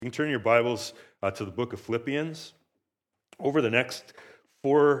You can turn your Bibles to the book of Philippians. Over the next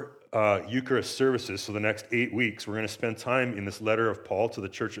four Eucharist services, so the next 8 weeks, we're going to spend time in this letter of Paul to the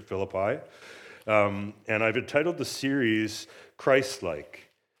church at Philippi. And I've entitled the series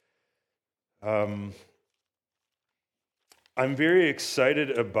Christ-like. I'm very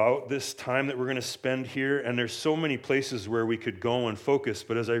excited about this time that we're going to spend here, and there's so many places where we could go and focus,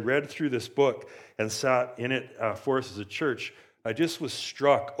 but as I read through this book and sat in it for us as a church, I just was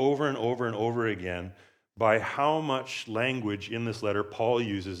struck over and over and over again by how much language in this letter Paul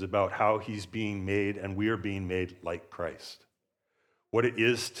uses about how he's being made and we are being made like Christ. What it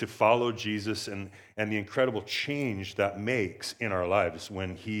is to follow Jesus and the incredible change that makes in our lives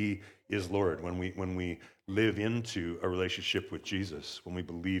when he is Lord, when we live into a relationship with Jesus, when we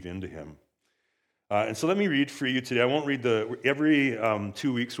believe into him. And so let me read for you today. I won't read every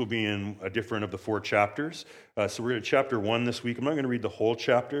 2 weeks will be in a different of the 4 chapters. So we're at chapter 1 this week. I'm not going to read the whole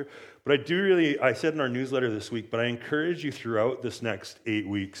chapter, but I said in our newsletter this week, but I encourage you throughout this next 8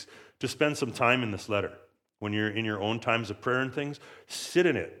 weeks to spend some time in this letter. When you're in your own times of prayer and things, sit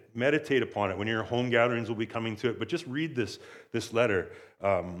in it, meditate upon it. When your home gatherings will be coming to it, but just read this letter.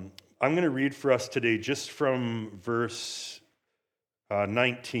 I'm going to read for us today just from verse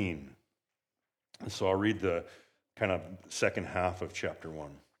 19. So I'll read the kind of second half of chapter 1.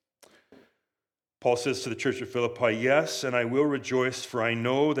 Paul says to the church at Philippi, "Yes, and I will rejoice, for I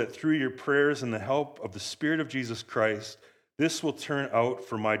know that through your prayers and the help of the Spirit of Jesus Christ, this will turn out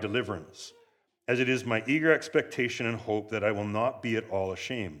for my deliverance, as it is my eager expectation and hope that I will not be at all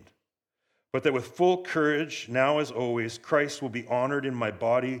ashamed, but that with full courage, now as always, Christ will be honored in my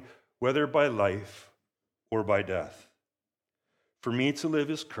body, whether by life or by death. For me to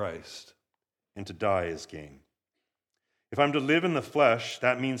live is Christ, and to die is gain. If I'm to live in the flesh,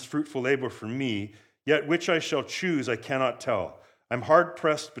 that means fruitful labor for me, yet which I shall choose I cannot tell. I'm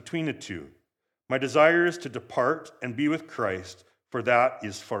hard-pressed between the two. My desire is to depart and be with Christ, for that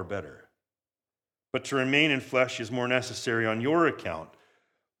is far better. But to remain in flesh is more necessary on your account.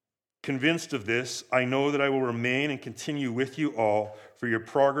 Convinced of this, I know that I will remain and continue with you all for your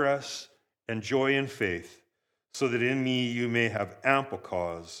progress and joy in faith, so that in me you may have ample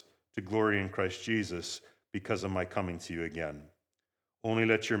cause to glory in Christ Jesus because of my coming to you again. Only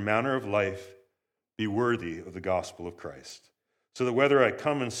let your manner of life be worthy of the gospel of Christ, so that whether I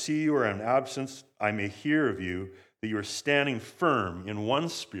come and see you or am absent, I may hear of you that you are standing firm in one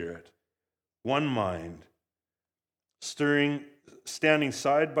spirit, one mind, standing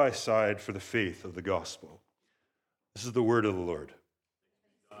side by side for the faith of the gospel." This is the word of the Lord.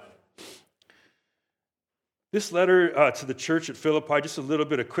 This letter to the church at Philippi, just a little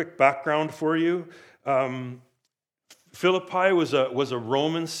bit of quick background for you. Philippi was a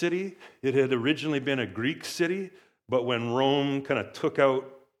Roman city. It had originally been a Greek city, but when Rome kind of took out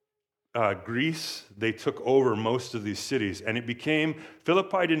Greece, they took over most of these cities. And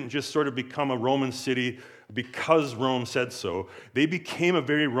Philippi didn't just sort of become a Roman city because Rome said so. They became a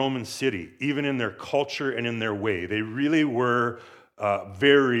very Roman city, even in their culture and in their way. They really were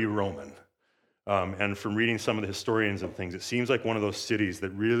very Roman. And from reading some of the historians and things, it seems like one of those cities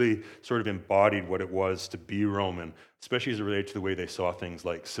that really sort of embodied what it was to be Roman, especially as it related to the way they saw things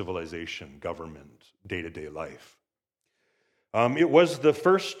like civilization, government, day-to-day life. It was the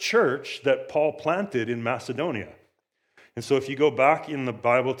first church that Paul planted in Macedonia. And so if you go back in the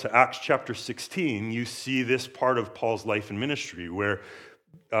Bible to Acts chapter 16, you see this part of Paul's life and ministry where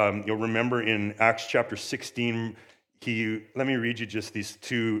you'll remember in Acts chapter 16, let me read you just these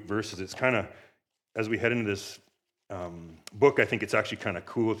 2 verses. It's kind of, as we head into this book, I think it's actually kind of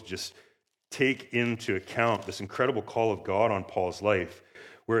cool to just take into account this incredible call of God on Paul's life,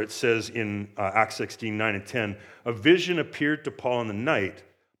 where it says in Acts 16, 9 and 10, "A vision appeared to Paul in the night.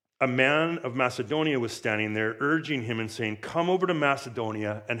 A man of Macedonia was standing there, urging him and saying, 'Come over to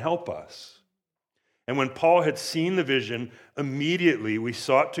Macedonia and help us.' And when Paul had seen the vision, immediately we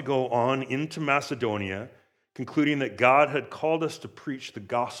sought to go on into Macedonia, concluding that God had called us to preach the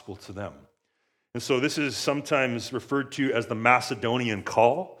gospel to them." And so this is sometimes referred to as the Macedonian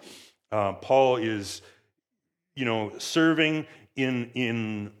call. Paul is, serving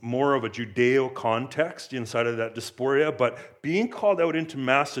in more of a Judeo context inside of that diaspora, but being called out into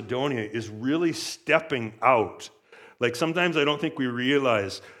Macedonia is really stepping out. Like sometimes I don't think we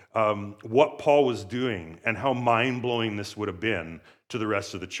realize what Paul was doing and how mind-blowing this would have been to the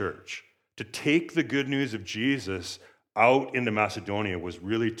rest of the church. To take the good news of Jesus out into Macedonia was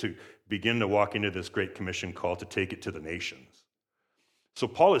really to begin to walk into this Great Commission call to take it to the nations. So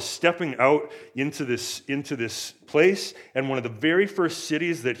Paul is stepping out into this place, and one of the very first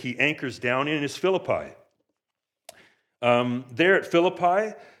cities that he anchors down in is Philippi. There at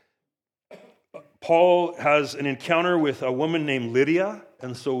Philippi, Paul has an encounter with a woman named Lydia,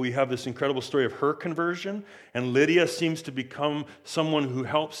 and so we have this incredible story of her conversion, and Lydia seems to become someone who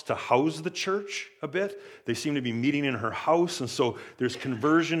helps to house the church a bit. They seem to be meeting in her house, and so there's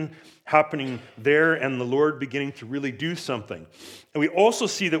conversion happening there and the Lord beginning to really do something. And we also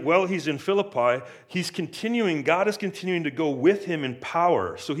see that while he's in Philippi, God is continuing to go with him in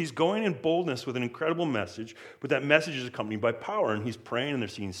power. So he's going in boldness with an incredible message, but that message is accompanied by power, and he's praying, and they're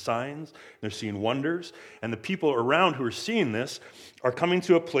seeing signs, and they're seeing wonders, and the people around who are seeing this are coming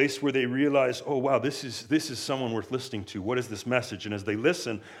to a place where they realize, oh wow, this is someone worth listening to. What is this message? And as they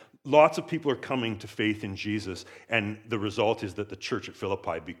listen, lots of people are coming to faith in Jesus, and the result is that the church at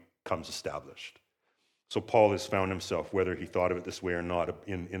Philippi becomes established. So Paul has found himself, whether he thought of it this way or not,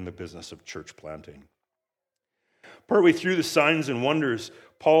 in the business of church planting. Partway through the signs and wonders,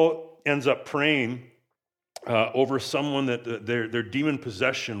 Paul ends up praying over someone that their demon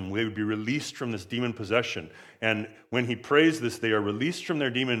possession, they would be released from this demon possession. And when he prays this, they are released from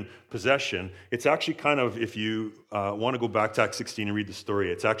their demon possession. It's actually kind of, if you want to go back to Acts 16 and read the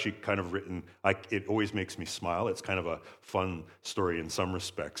story, it's actually kind of written, it always makes me smile. It's kind of a fun story in some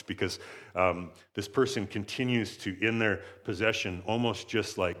respects, because this person continues to, in their possession, almost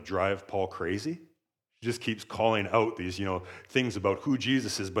just like drive Paul crazy. Just keeps calling out these, things about who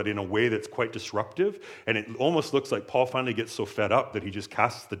Jesus is, but in a way that's quite disruptive. And it almost looks like Paul finally gets so fed up that he just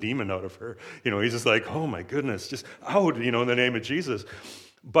casts the demon out of her. He's just like, oh my goodness, just out, in the name of Jesus.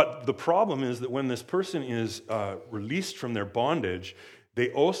 But the problem is that when this person is released from their bondage,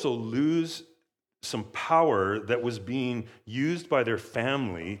 they also lose some power that was being used by their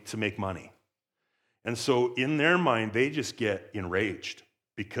family to make money. And so in their mind, they just get enraged,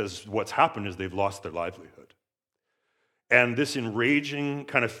 because what's happened is they've lost their livelihood. And this enraging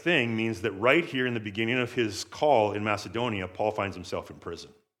kind of thing means that right here in the beginning of his call in Macedonia, Paul finds himself in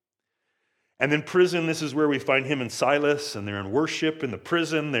prison. And in prison, this is where we find him and Silas, and they're in worship in the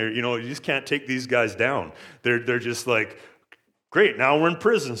prison. You just can't take these guys down. They're just like, great, now we're in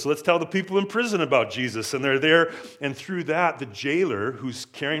prison, so let's tell the people in prison about Jesus. And they're there, and through that, the jailer who's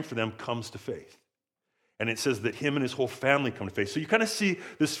caring for them comes to faith. And it says that him and his whole family come to faith. So you kind of see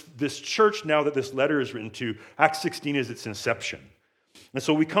this church now that this letter is written to. Acts 16 is its inception. And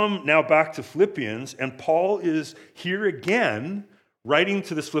so we come now back to Philippians, and Paul is here again writing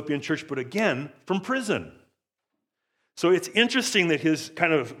to this Philippian church, but again from prison. So it's interesting that his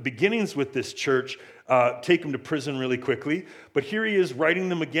kind of beginnings with this church take him to prison really quickly. But here he is writing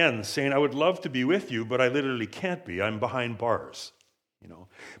them again, saying, I would love to be with you, but I literally can't be. I'm behind bars.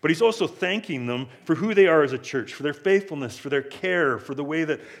 But he's also thanking them for who they are as a church, for their faithfulness, for their care, for the way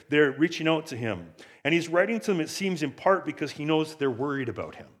that they're reaching out to him. And he's writing to them, it seems, in part because he knows they're worried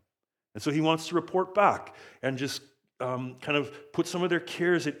about him. And so he wants to report back and just kind of put some of their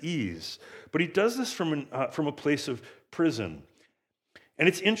cares at ease. But he does this from a place of prison. And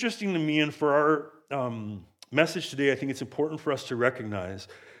it's interesting to me, and for our message today, I think it's important for us to recognize,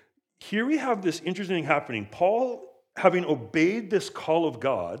 here we have this interesting thing happening. Paul, having obeyed this call of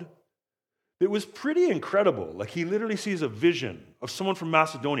God, it was pretty incredible. Like, he literally sees a vision of someone from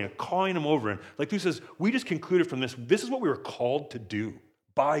Macedonia calling him over. And like he says, we just concluded from this is what we were called to do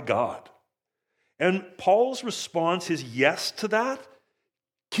by God. And Paul's response, his yes to that,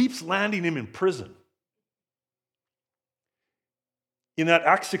 keeps landing him in prison. In that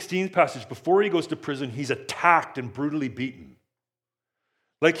Acts 16 passage, before he goes to prison, he's attacked and brutally beaten.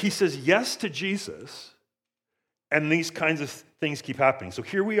 Like, he says yes to Jesus, and these kinds of things keep happening. So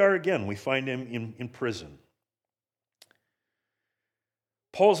here we are again. We find him in prison.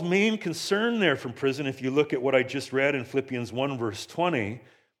 Paul's main concern there from prison, if you look at what I just read in Philippians 1, verse 20,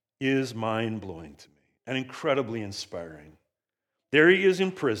 is mind-blowing to me and incredibly inspiring. There he is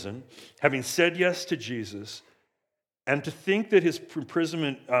in prison, having said yes to Jesus, and to think that his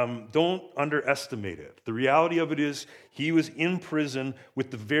imprisonment, don't underestimate it. The reality of it is he was in prison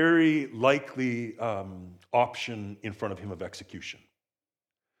with the very likely option in front of him of execution.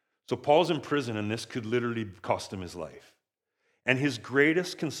 So Paul's in prison, and this could literally cost him his life. And his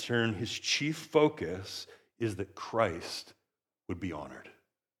greatest concern, his chief focus, is that Christ would be honored.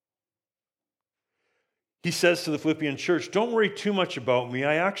 He says to the Philippian church, don't worry too much about me.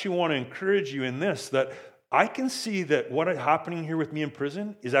 I actually want to encourage you in this, that I can see that what is happening here with me in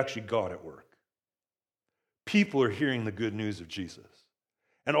prison is actually God at work. People are hearing the good news of Jesus.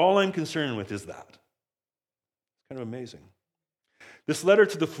 And all I'm concerned with is that. It's kind of amazing. This letter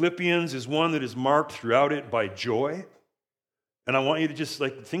to the Philippians is one that is marked throughout it by joy. And I want you to just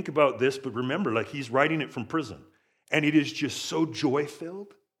think about this, but remember, he's writing it from prison. And it is just so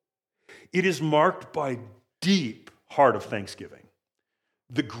joy-filled. It is marked by deep heart of thanksgiving.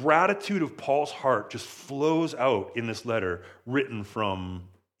 The gratitude of Paul's heart just flows out in this letter written from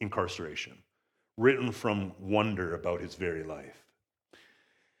incarceration, written from wonder about his very life.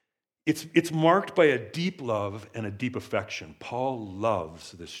 It's marked by a deep love and a deep affection. Paul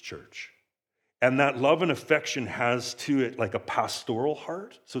loves this church. And that love and affection has to it like a pastoral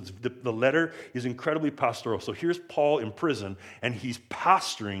heart. So the letter is incredibly pastoral. So here's Paul in prison, and he's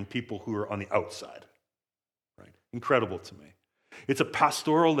pastoring people who are on the outside. Right? Incredible to me. It's a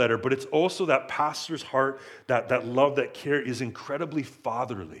pastoral letter, but it's also that pastor's heart, that love, that care is incredibly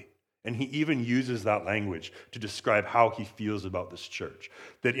fatherly. And he even uses that language to describe how he feels about this church.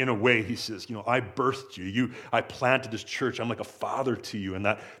 That in a way he says, I birthed you. I planted this church. I'm like a father to you. And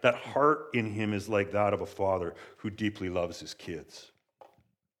that heart in him is like that of a father who deeply loves his kids.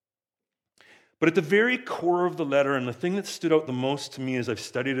 But at the very core of the letter, and the thing that stood out the most to me as I've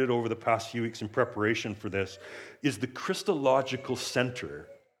studied it over the past few weeks in preparation for this, is the Christological center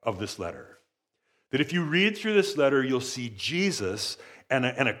of this letter. That if you read through this letter, you'll see Jesus and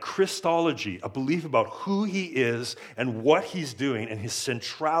a Christology, a belief about who he is and what he's doing, and his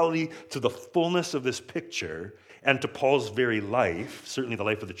centrality to the fullness of this picture and to Paul's very life, certainly the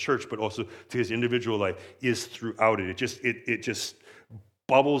life of the church, but also to his individual life, is throughout it. It just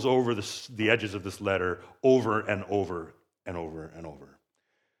bubbles over the edges of this letter over and over and over and over.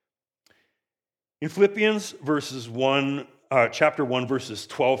 In Philippians chapter 1, verses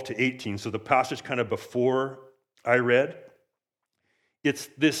 12 to 18, so the passage kind of before I read, it's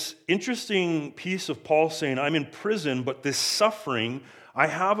this interesting piece of Paul saying, I'm in prison, but this suffering, I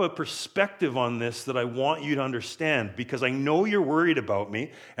have a perspective on this that I want you to understand, because I know you're worried about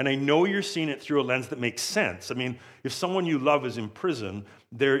me, and I know you're seeing it through a lens that makes sense. I mean, if someone you love is in prison,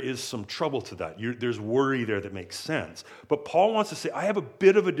 there is some trouble to that. There's worry there that makes sense. But Paul wants to say, I have a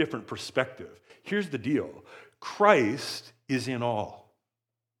bit of a different perspective. Here's the deal. Christ is in all.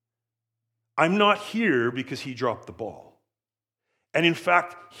 I'm not here because he dropped the ball. And in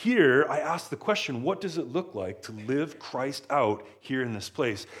fact, here I ask the question, what does it look like to live Christ out here in this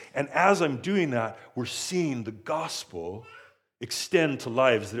place? And as I'm doing that, we're seeing the gospel extend to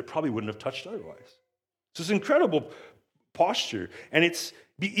lives that it probably wouldn't have touched otherwise. So it's incredible posture. And it's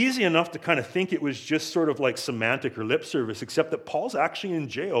be easy enough to kind of think it was just sort of like semantic or lip service, except that Paul's actually in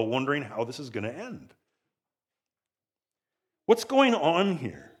jail wondering how this is going to end. What's going on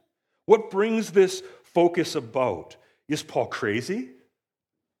here? What brings this focus about? Is Paul crazy?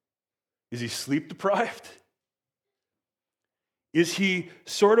 Is he sleep deprived? Is he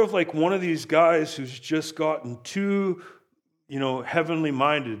sort of like one of these guys who's just gotten too, heavenly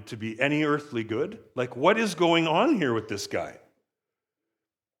minded to be any earthly good? Like, what is going on here with this guy?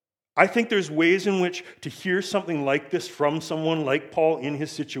 I think there's ways in which to hear something like this from someone like Paul in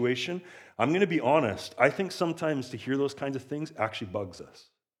his situation, I'm going to be honest, I think sometimes to hear those kinds of things actually bugs us.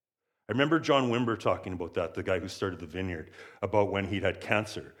 I remember John Wimber talking about that, the guy who started the Vineyard, about when he'd had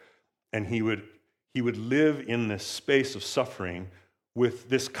cancer. And he would live in this space of suffering with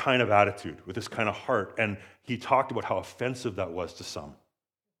this kind of attitude, with this kind of heart. And he talked about how offensive that was to some.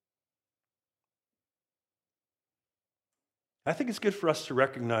 I think it's good for us to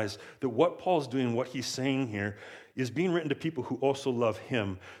recognize that what Paul's doing, what he's saying here, is being written to people who also love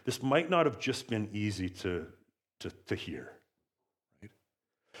him. This might not have just been easy to hear.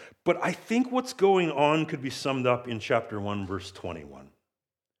 But I think what's going on could be summed up in chapter 1, verse 21,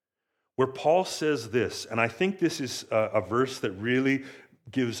 where Paul says this, and I think this is a verse that really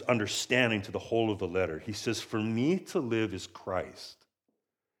gives understanding to the whole of the letter. He says, "For me to live is Christ,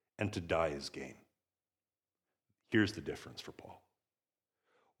 and to die is gain." Here's the difference for Paul.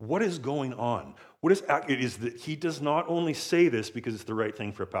 What is going on? It is that he does not only say this because it's the right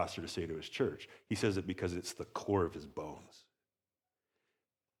thing for a pastor to say to his church. He says it because it's the core of his bones.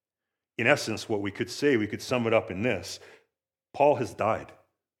 In essence, what we could sum it up in this: Paul has died.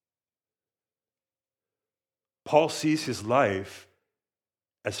 Paul sees his life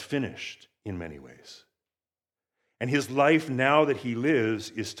as finished in many ways. And his life now that he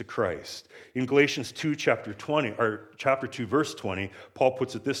lives is to Christ. In Galatians 2, chapter 2, verse 20, Paul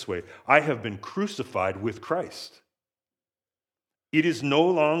puts it this way: I have been crucified with Christ. It is no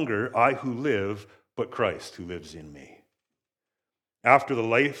longer I who live, but Christ who lives in me. After the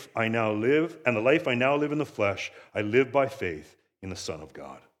life I now live, and the life I now live in the flesh, I live by faith in the Son of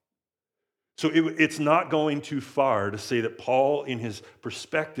God. So it's not going too far to say that Paul, in his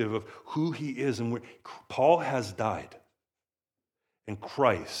perspective of who he is, and Paul has died, and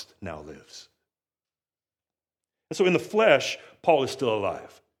Christ now lives. And so in the flesh, Paul is still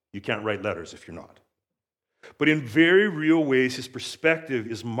alive. You can't write letters if you're not. But in very real ways, his perspective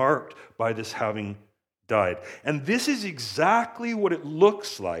is marked by this having died. And this is exactly what it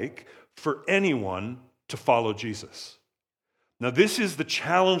looks like for anyone to follow Jesus. Now, this is the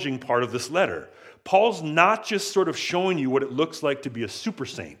challenging part of this letter. Paul's not just sort of showing you what it looks like to be a super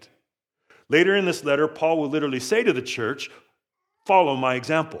saint. Later in this letter, Paul will literally say to the church, follow my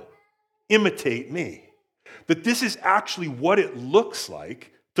example, imitate me. That this is actually what it looks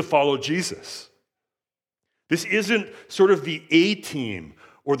like to follow Jesus. This isn't sort of the A-team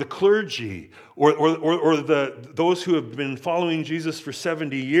or the clergy or those who have been following Jesus for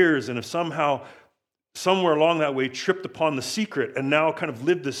 70 years and have somehow, somewhere along that way, tripped upon the secret and now kind of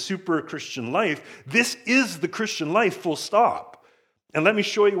lived this super Christian life. This is the Christian life, full stop. And let me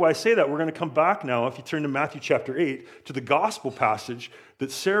show you why I say that. We're going to come back now, if you turn to Matthew chapter 8, to the gospel passage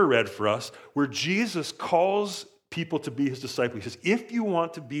that Sarah read for us, where Jesus calls people to be his disciple. He says, if you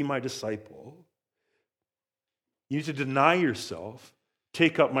want to be my disciple, you need to deny yourself,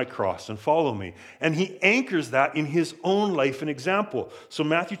 take up my cross, and follow me. And he anchors that in his own life and example. So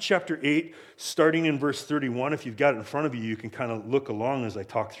Matthew chapter 8, starting in verse 31, if you've got it in front of you, you can kind of look along as I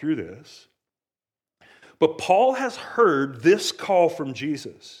talk through this. But Paul has heard this call from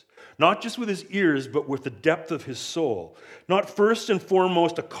Jesus, not just with his ears, but with the depth of his soul. Not first and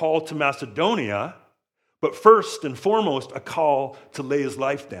foremost a call to Macedonia, but first and foremost a call to lay his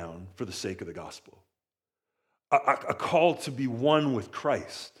life down for the sake of the gospel. A call to be one with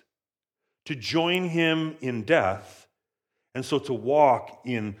Christ, to join him in death, and so to walk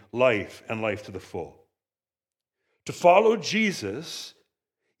in life and life to the full. To follow Jesus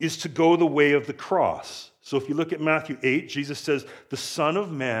is to go the way of the cross. So if you look at Matthew 8, Jesus says, the Son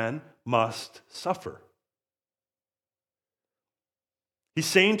of Man must suffer. He's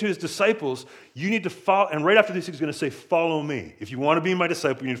saying to his disciples, you need to follow, and right after this he's going to say, follow me. If you want to be my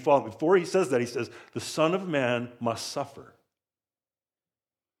disciple, you need to follow me. Before he says that, he says, the Son of Man must suffer.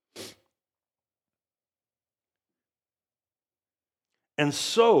 And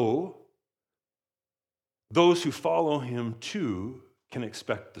so, those who follow him too can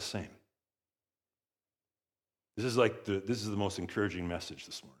expect the same. This is the most encouraging message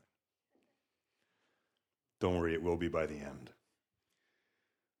this morning. Don't worry, it will be by the end.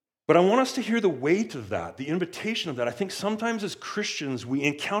 But I want us to hear the weight of that, the invitation of that. I think sometimes as Christians, we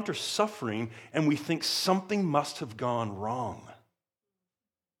encounter suffering and we think something must have gone wrong.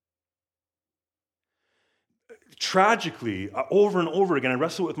 Tragically, over and over again, I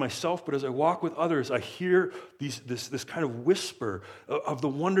wrestle with myself, but as I walk with others, I hear this kind of whisper of the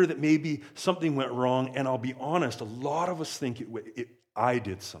wonder that maybe something went wrong, and I'll be honest, a lot of us think I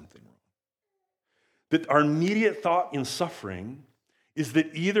did something wrong. That our immediate thought in suffering is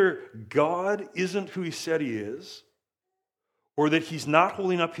that either God isn't who he said he is, or that he's not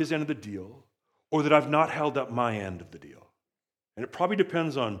holding up his end of the deal, or that I've not held up my end of the deal. And it probably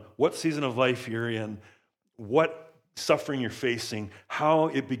depends on what season of life you're in, what suffering you're facing, how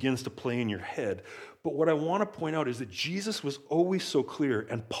it begins to play in your head. But what I want to point out is that Jesus was always so clear,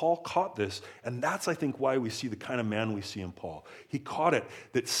 and Paul caught this, and that's, I think, why we see the kind of man we see in Paul. He caught it,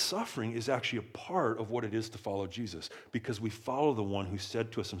 that suffering is actually a part of what it is to follow Jesus, because we follow the one who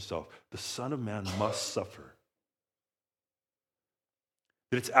said to us himself, the Son of Man must suffer.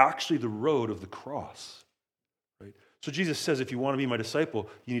 That it's actually the road of the cross. Right? So Jesus says, if you want to be my disciple,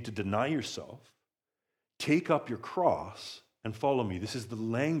 you need to deny yourself, take up your cross, and follow me. This is the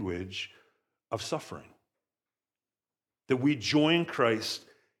language of suffering. That we join Christ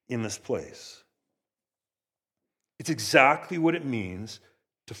in this place. It's exactly what it means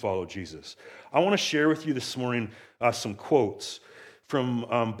to follow Jesus. I want to share with you this morning some quotes from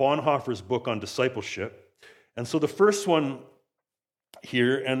Bonhoeffer's book on discipleship. And so the first one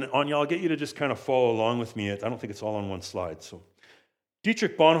here, and Anya, I'll get you to just kind of follow along with me. I don't think it's all on one slide, so.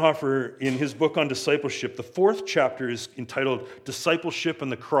 Dietrich Bonhoeffer, in his book on discipleship, the 4th chapter is entitled Discipleship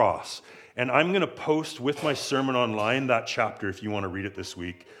and the Cross. And I'm going to post with my sermon online that chapter if you want to read it this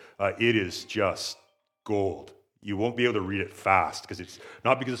week. It is just gold. You won't be able to read it fast, because it's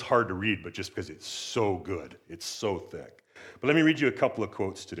not because it's hard to read, but just because it's so good. It's so thick. But let me read you a couple of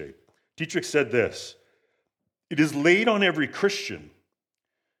quotes today. Dietrich said this, "It is laid on every Christian.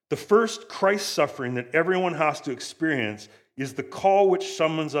 The first Christ suffering that everyone has to experience is the call which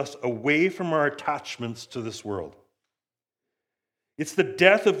summons us away from our attachments to this world. It's the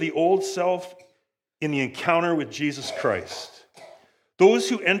death of the old self in the encounter with Jesus Christ. Those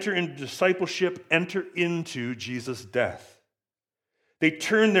who enter into discipleship enter into Jesus' death. They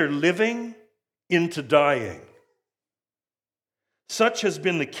turn their living into dying. Such has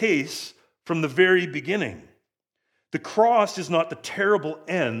been the case from the very beginning. The cross is not the terrible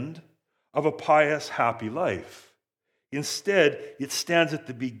end of a pious, happy life. Instead, it stands at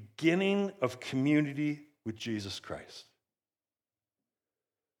the beginning of community with Jesus Christ.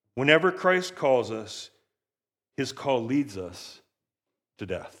 Whenever Christ calls us, his call leads us to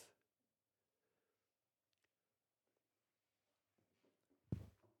death.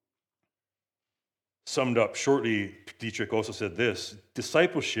 Summed up shortly, Dietrich also said this: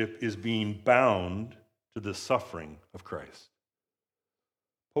 discipleship is being bound to the suffering of Christ.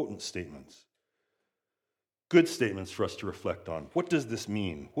 Potent statements. Good statements for us to reflect on. What does this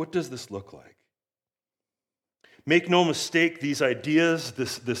mean? What does this look like? Make no mistake, these ideas,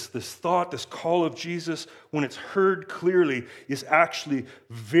 this thought, this call of Jesus, when it's heard clearly, is actually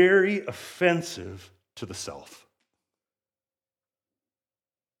very offensive to the self.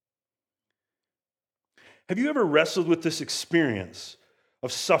 Have you ever wrestled with this experience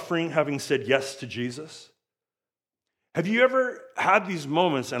of suffering having said yes to Jesus? Have you ever had these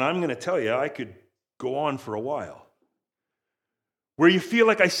moments, and I'm going to tell you, I could go on for a while, where you feel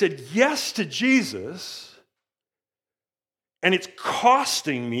like I said yes to Jesus, and it's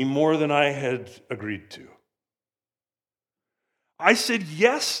costing me more than I had agreed to. I said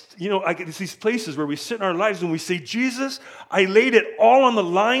yes, I get these places where we sit in our lives and we say, Jesus, I laid it all on the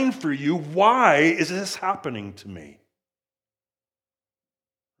line for you. Why is this happening to me?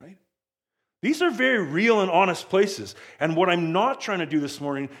 Right? These are very real and honest places. And what I'm not trying to do this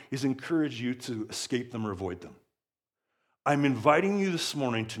morning is encourage you to escape them or avoid them. I'm inviting you this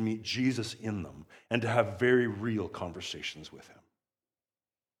morning to meet Jesus in them and to have very real conversations with him.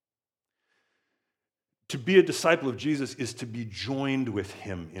 To be a disciple of Jesus is to be joined with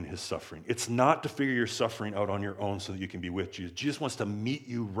him in his suffering. It's not to figure your suffering out on your own so that you can be with Jesus. Jesus wants to meet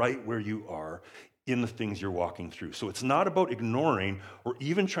you right where you are in the things you're walking through. So it's not about ignoring or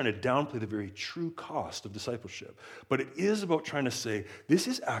even trying to downplay the very true cost of discipleship. But it is about trying to say, this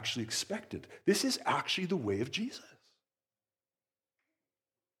is actually expected. This is actually the way of Jesus.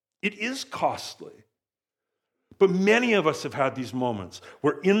 It is costly. But many of us have had these moments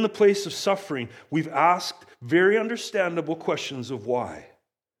where in the place of suffering, we've asked very understandable questions of why.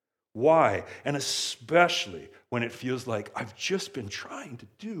 Why? And especially when it feels like I've just been trying to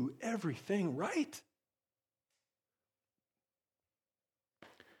do everything right.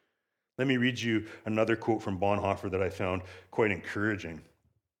 Let me read you another quote from Bonhoeffer that I found quite encouraging.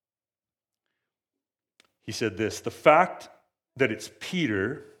 He said this: the fact that it's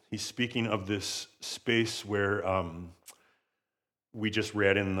Peter, he's speaking of this space where we just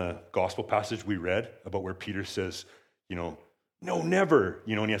read in the gospel passage we read about where Peter says, no, never,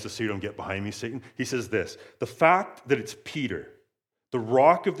 and he has to say to him, get behind me, Satan. He says this: the fact that it's Peter, the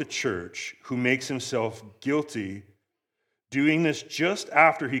rock of the church, who makes himself guilty, doing this just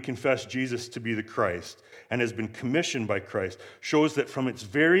after he confessed Jesus to be the Christ and has been commissioned by Christ, shows that from its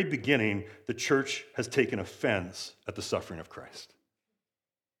very beginning, the church has taken offense at the suffering of Christ.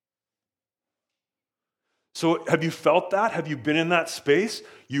 So have you felt that? Have you been in that space?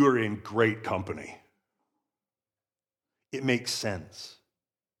 You are in great company. It makes sense.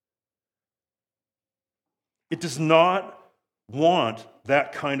 It does not want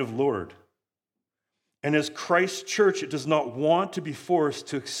that kind of Lord. And as Christ's church, it does not want to be forced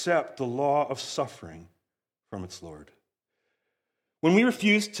to accept the law of suffering from its Lord. When we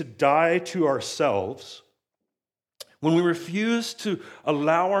refuse to die to ourselves, when we refuse to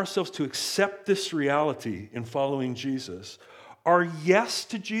allow ourselves to accept this reality in following Jesus, our yes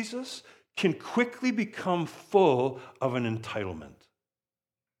to Jesus can quickly become full of an entitlement.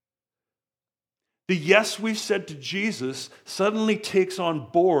 The yes we've said to Jesus suddenly takes on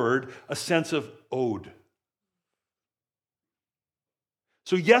board a sense of owed.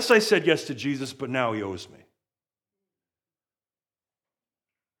 So yes, I said yes to Jesus, but now he owes me.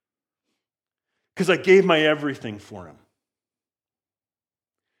 Because I gave my everything for him.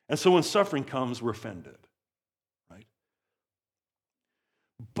 And so when suffering comes, we're offended, right?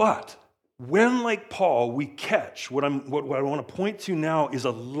 But when, like Paul, we catch what I want to point to now is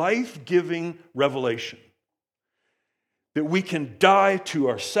a life-giving revelation that we can die to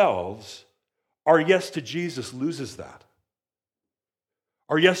ourselves, our yes to Jesus loses that.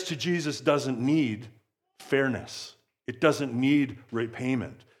 Our yes to Jesus doesn't need fairness. It doesn't need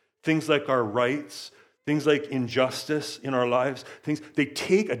repayment. Things like our rights, things like injustice in our lives, they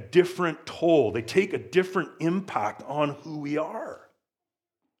take a different toll. They take a different impact on who we are.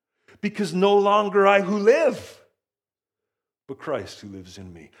 Because no longer I who live, but Christ who lives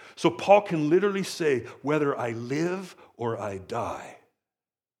in me. So Paul can literally say, whether I live or I die,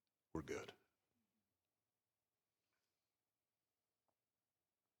 we're good.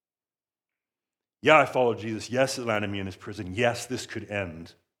 Yeah, I followed Jesus. Yes, it landed me in his prison. Yes, this could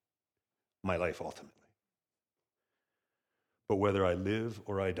end my life ultimately. but whether I live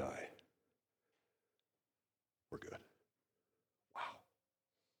or I die, we're good. Wow.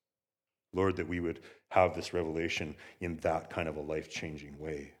 Lord, that we would have this revelation in that kind of a life-changing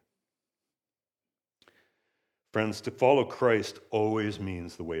way. Friends, to follow Christ always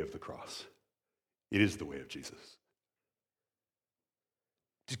means the way of the cross. It is the way of Jesus.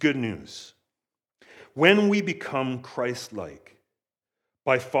 It's good news. When we become Christ-like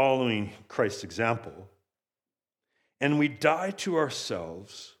by following Christ's example, and we die to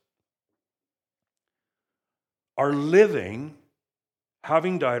ourselves, our living,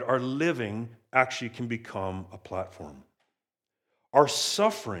 having died, our living actually can become a platform. Our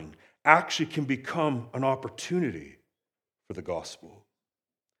suffering actually can become an opportunity for the gospel.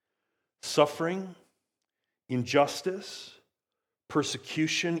 Suffering, injustice,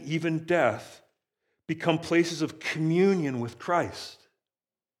 persecution, even death become places of communion with Christ.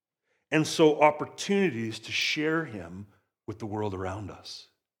 And so opportunities to share him with the world around us.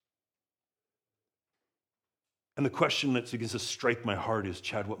 And the question that begins to strike my heart is,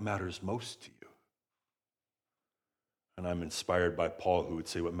 Chad, what matters most to you? And I'm inspired by Paul, who would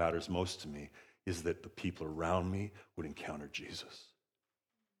say what matters most to me is that the people around me would encounter Jesus.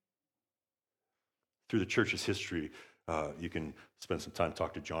 Through the church's history, you can spend some time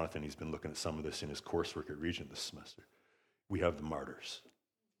talking to Jonathan. He's been looking at some of this in his coursework at Regent this semester. We have the martyrs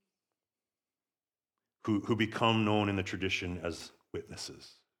who become known in the tradition as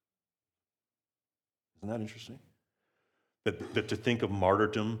witnesses. Isn't that interesting? That to think of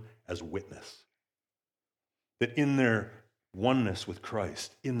martyrdom as witness. That in their oneness with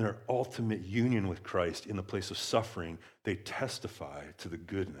Christ, in their ultimate union with Christ, in the place of suffering, they testify to the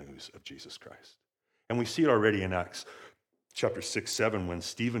good news of Jesus Christ. And we see it already in Acts chapter 6, 7, when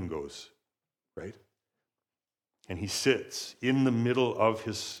Stephen goes, right? And he sits in the middle of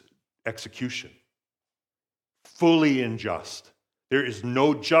his execution, fully unjust. There is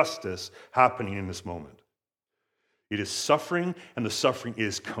no justice happening in this moment. It is suffering, and the suffering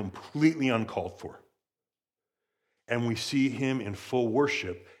is completely uncalled for. And we see him in full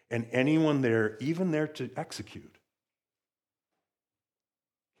worship, and anyone there, even there to execute,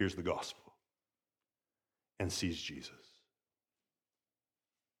 hears the gospel and sees Jesus.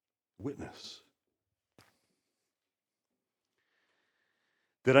 Witness.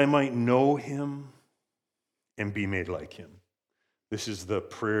 That I might know him and be made like him. This is the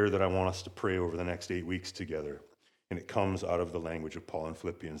prayer that I want us to pray over the next 8 weeks together. And it comes out of the language of Paul in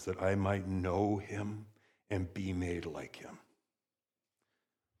Philippians, that I might know him and be made like him.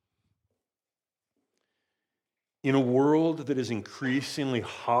 In a world that is increasingly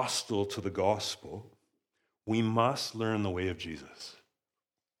hostile to the gospel, we must learn the way of Jesus.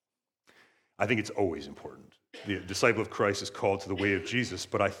 I think it's always important. The disciple of Christ is called to the way of Jesus,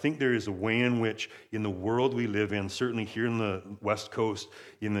 but I think there is a way in which, in the world we live in, certainly here in the West Coast,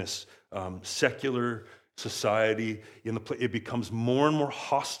 in this secular society, it becomes more and more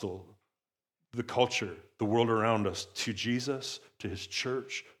hostile, the culture, the world around us, to Jesus, to his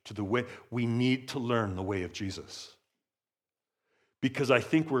church, to the way. We need to learn the way of Jesus. Because I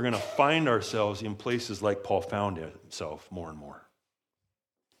think we're going to find ourselves in places like Paul found himself more and more,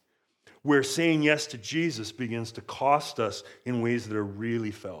 where saying yes to Jesus begins to cost us in ways that are really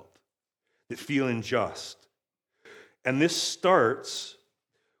felt, that feel unjust. And this starts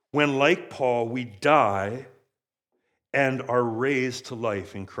when, like Paul, we die and are raised to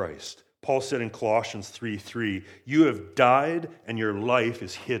life in Christ. Paul said in Colossians 3:3, you have died and your life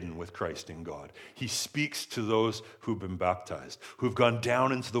is hidden with Christ in God. He speaks to those who've been baptized, who've gone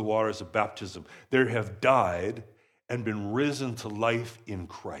down into the waters of baptism. They have died and been risen to life in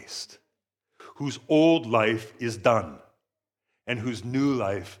Christ, whose old life is done and whose new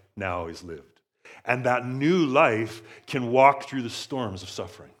life now is lived. And that new life can walk through the storms of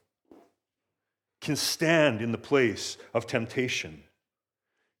suffering, can stand in the place of temptation,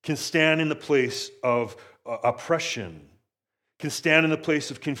 can stand in the place of oppression, can stand in the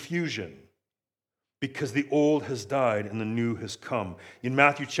place of confusion, because the old has died and the new has come. In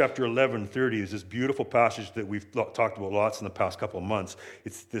Matthew chapter 11:30 is this beautiful passage that we've talked about lots in the past couple of months.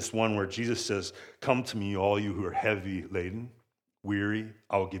 It's this one where Jesus says, come to me, all you who are heavy laden, weary,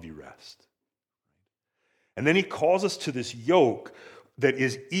 I will give you rest. And then he calls us to this yoke that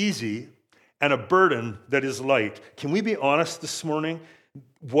is easy and a burden that is light. Can we be honest this morning?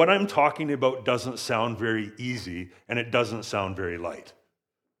 What I'm talking about doesn't sound very easy, and it doesn't sound very light.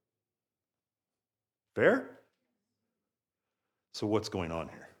 Fair? So what's going on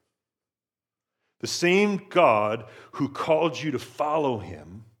here? The same God who called you to follow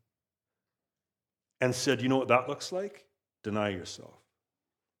him and said, you know what that looks like? Deny yourself.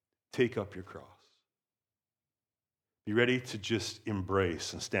 Take up your cross. Be ready to just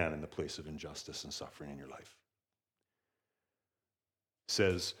embrace and stand in the place of injustice and suffering in your life. It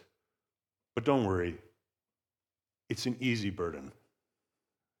says, but don't worry, it's an easy burden,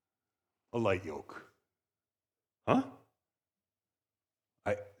 a light yoke. Huh?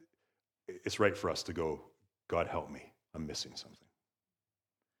 It's right for us to go, God help me, I'm missing something.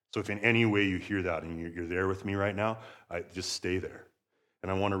 So if in any way you hear that and you're there with me right now, just stay there.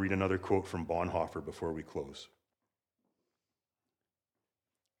 And I want to read another quote from Bonhoeffer before we close.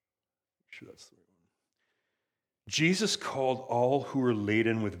 Sure, that's the right one. Jesus called all who were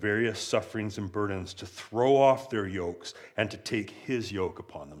laden with various sufferings and burdens to throw off their yokes and to take his yoke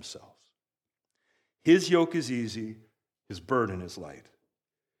upon themselves. His yoke is easy, his burden is light.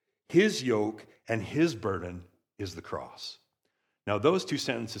 His yoke and his burden is the cross. Now, those two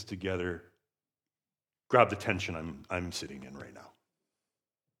sentences together grab the tension I'm sitting in right now.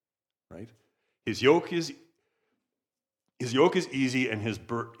 Right? His yoke is easy and his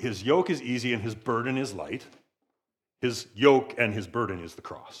yoke is easy and his burden is light. His yoke and his burden is the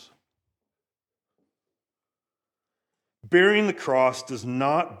cross. Bearing the cross does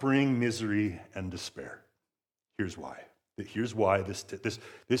not bring misery and despair. Here's why. Here's why this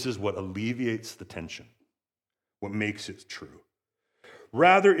is what alleviates the tension, what makes it true.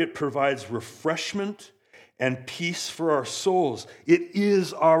 Rather, it provides refreshment and peace for our souls. It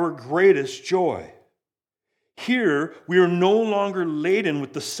is our greatest joy. Here, we are no longer laden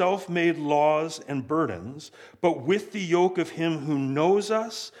with the self-made laws and burdens, but with the yoke of him who knows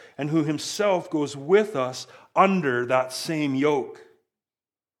us and who himself goes with us under that same yoke.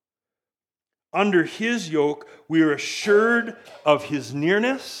 Under his yoke, we are assured of his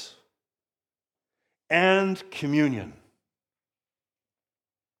nearness and communion.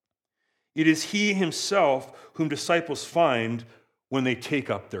 It is he himself whom disciples find when they take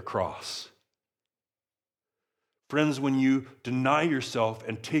up their cross. Friends, when you deny yourself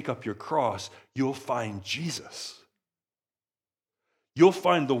and take up your cross, you'll find Jesus. You'll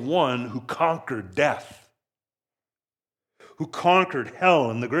find the one who conquered death, who conquered hell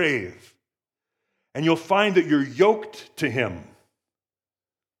and the grave. And you'll find that you're yoked to him.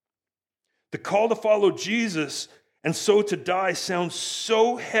 The call to follow Jesus and so to die sounds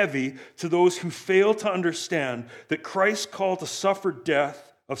so heavy to those who fail to understand that Christ's call to suffer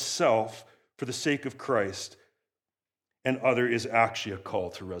death of self for the sake of Christ and other is actually a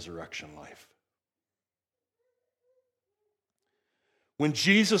call to resurrection life. When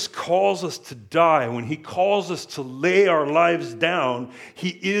Jesus calls us to die, when he calls us to lay our lives down, he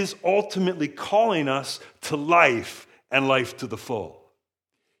is ultimately calling us to life and life to the full.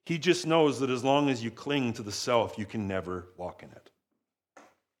 He just knows that as long as you cling to the self, you can never walk in it.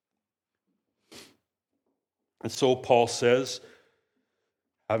 And so Paul says,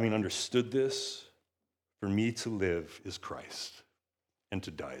 having understood this, for me to live is Christ, and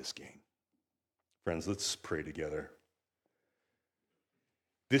to die is gain. Friends, let's pray together.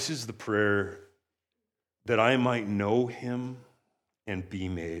 This is the prayer that I might know him and be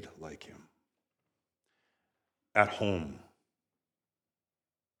made like him. At home.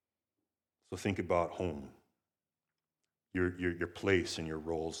 So think about home, your place and your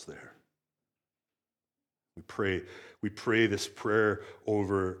roles there. We pray this prayer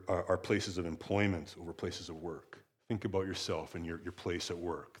over our places of employment, over places of work. Think about yourself and your place at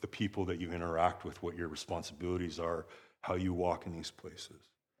work, the people that you interact with, what your responsibilities are, how you walk in these places.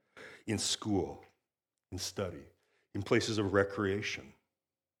 In school, in study, in places of recreation,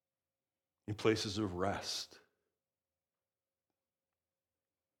 in places of rest.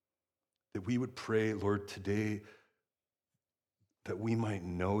 That we would pray, Lord, today that we might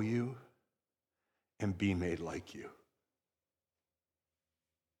know you and be made like you.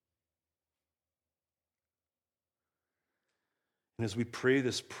 And as we pray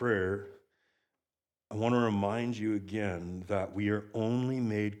this prayer, I want to remind you again that we are only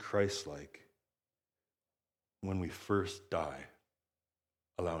made Christ-like when we first die,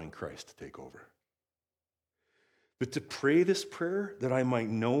 allowing Christ to take over. But to pray this prayer, that I might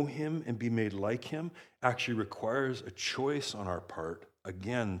know him and be made like him, actually requires a choice on our part,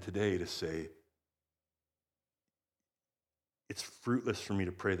 again today, to say, it's fruitless for me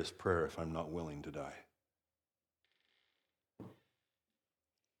to pray this prayer if I'm not willing to die.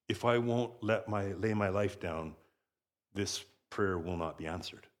 If I won't lay my life down, this prayer will not be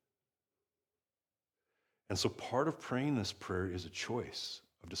answered. And so part of praying this prayer is a choice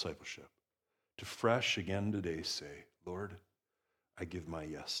of discipleship. To fresh again today say, Lord, I give my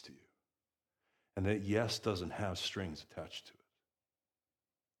yes to you. And that yes doesn't have strings attached to it.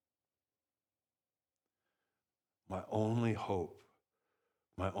 My only hope,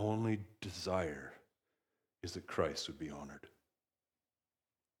 my only desire is that Christ would be honored,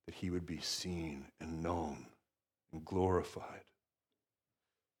 that he would be seen and known and glorified.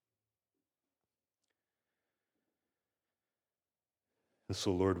 And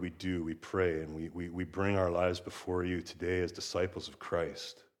so, Lord, we pray, and we bring our lives before you today as disciples of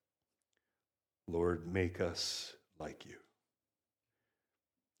Christ. Lord, make us like you.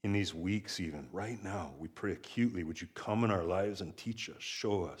 In these weeks even, right now, we pray acutely, would you come in our lives and teach us,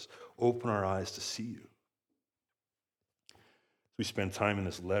 show us, open our eyes to see you. As we spend time in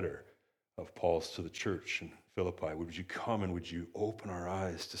this letter of Paul's to the church in Philippi, would you come and would you open our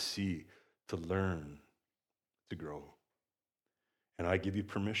eyes to see, to learn, to grow? And I give you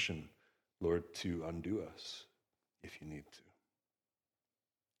permission, Lord, to undo us if you need to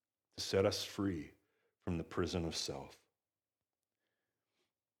set us free from the prison of self,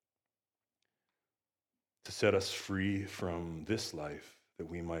 to set us free from this life that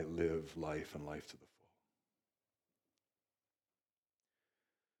we might live life and life to the full.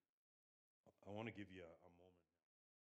 I want to give you